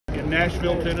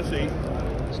Nashville, Tennessee.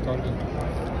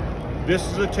 This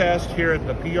is a test here at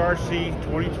the PRC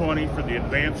 2020 for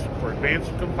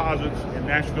advanced composites in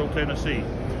Nashville, Tennessee.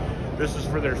 This is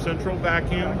for their central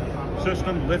vacuum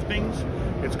system liftings.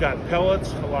 It's got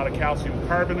pellets, a lot of calcium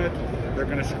carbonate. They're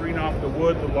going to screen off the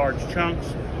wood, the large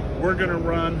chunks. We're going to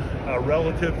run a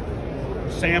relative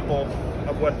sample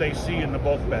of what they see in the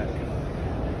bulk bag.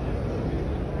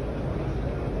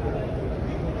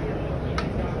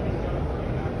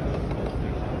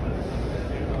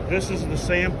 This is the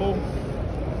sample.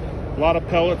 A lot of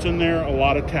pellets in there, a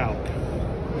lot of talc.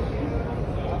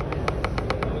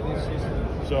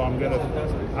 So I'm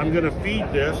gonna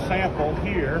feed this sample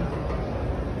here.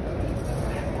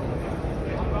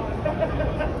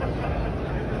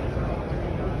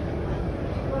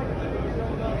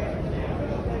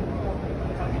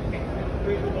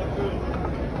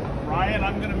 Ryan,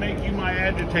 I'm gonna make you my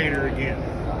agitator again,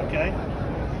 okay?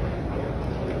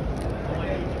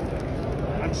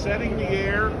 I'm setting the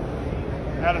air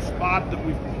at a spot that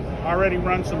we've already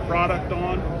run some product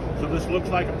on, so this looks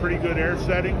like a pretty good air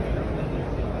setting.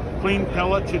 Clean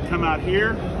pellet should come out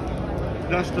here.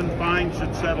 Dust and fine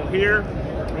should settle here.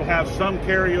 We'll have some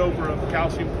carryover of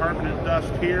calcium carbonate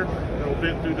dust here that will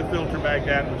vent through the filter bag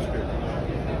atmosphere.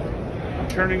 I'm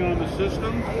turning on the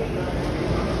system.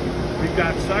 We've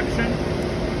got suction.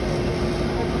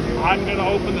 I'm going to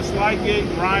open the slide gate.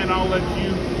 Ryan, I'll let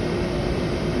you.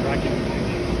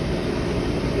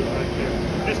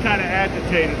 Just kind of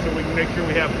agitate it so we can make sure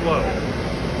we have flow.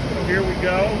 So here we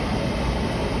go.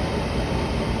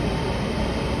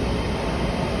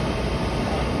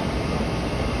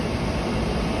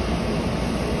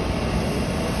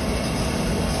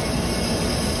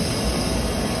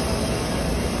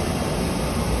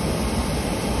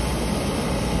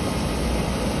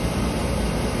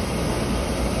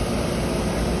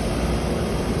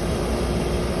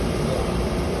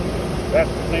 That's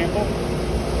the sample.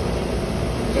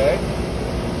 Okay.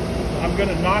 I'm going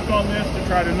to knock on this to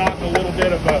try to knock a little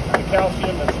bit of the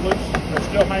calcium that's loose, that's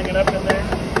still hanging up in there.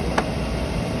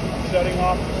 Shutting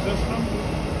off the system.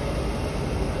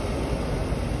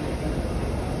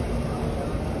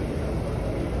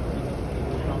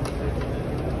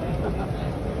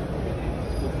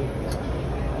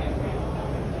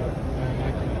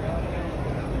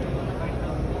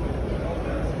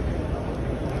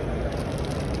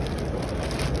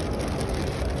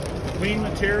 Clean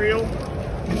material.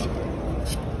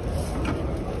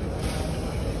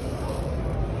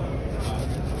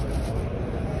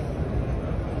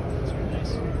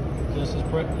 Just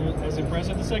as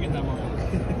impressive the second time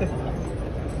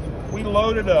around. We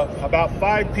loaded about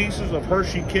 5 pieces of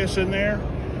Hershey Kice in there.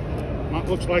 It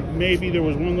looks like maybe there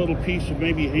was one little piece of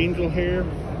maybe angel hair.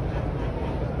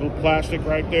 A little plastic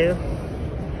right there.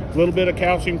 A little bit of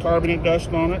calcium carbonate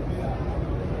dust on it.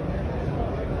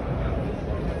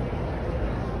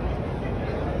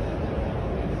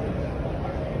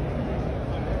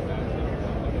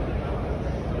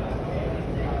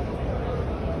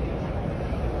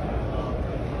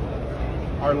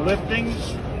 Our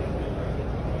liftings,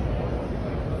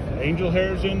 angel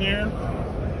hairs in there.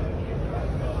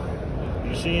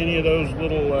 You see any of those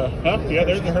little, yeah,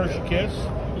 there's the Hershey Kice.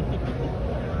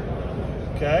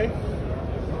 Okay.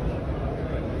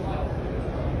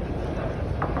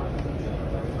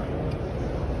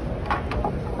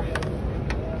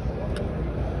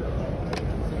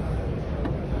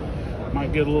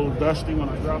 Might get a little dusty when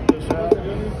I drop this out.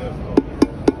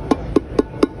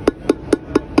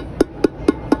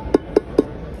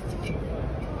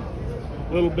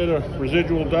 A little bit of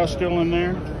residual dust still in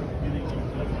there.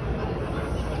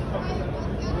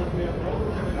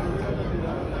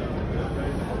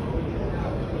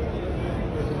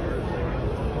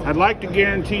 I'd like to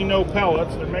guarantee no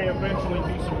pellets. There may eventually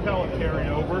be some pellet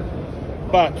carryover,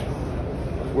 but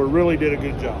we really did a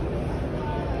good job.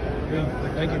 Yeah,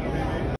 thank you.